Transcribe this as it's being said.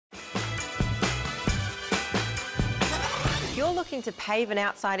you're looking to pave an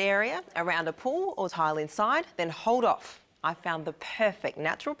outside area around a pool or tile inside, then hold off. I found the perfect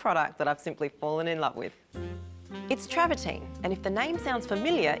natural product that I've simply fallen in love with. It's Travertine, and if the name sounds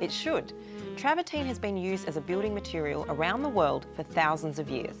familiar, it should. Travertine has been used as a building material around the world for thousands of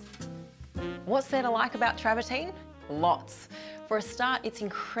years. What's there to like about Travertine? Lots. For a start, it's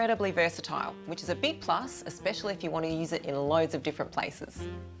incredibly versatile, which is a big plus, especially if you want to use it in loads of different places.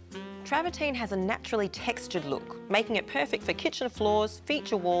 Travertine has a naturally textured look, making it perfect for kitchen floors,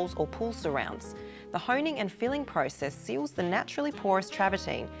 feature walls or pool surrounds. The honing and filling process seals the naturally porous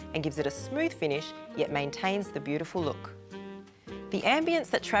travertine and gives it a smooth finish, yet maintains the beautiful look. The ambience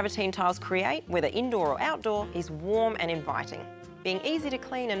that travertine tiles create, whether indoor or outdoor, is warm and inviting. Being easy to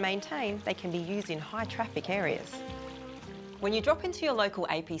clean and maintain, they can be used in high traffic areas. When you drop into your local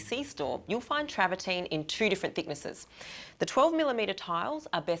APC store, you'll find travertine in two different thicknesses. The 12mm tiles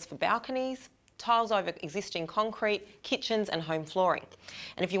are best for balconies, tiles over existing concrete, kitchens and home flooring.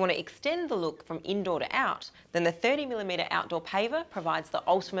 And if you want to extend the look from indoor to out, then the 30mm outdoor paver provides the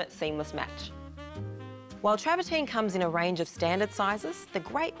ultimate seamless match. While travertine comes in a range of standard sizes, the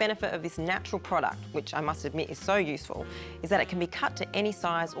great benefit of this natural product, which I must admit is so useful, is that it can be cut to any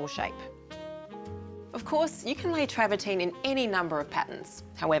size or shape. Of course, you can lay travertine in any number of patterns.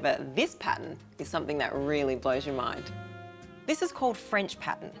 However, this pattern is something that really blows your mind. This is called French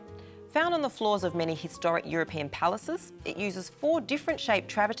pattern. Found on the floors of many historic European palaces, it uses 4 different shaped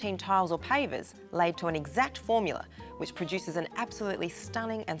travertine tiles or pavers laid to an exact formula, which produces an absolutely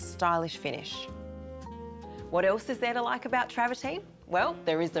stunning and stylish finish. What else is there to like about travertine? Well,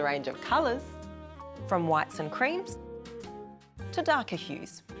 there is the range of colours. From whites and creams to darker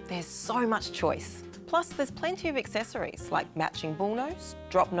hues. There's so much choice. Plus, there's plenty of accessories like matching bullnose,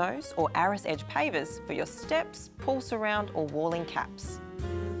 drop nose or arras edge pavers for your steps, pool surround or walling caps.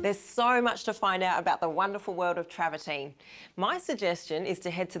 There's so much to find out about the wonderful world of travertine. My suggestion is to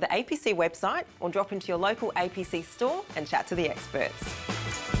head to the APC website or drop into your local APC store and chat to the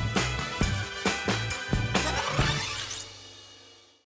experts.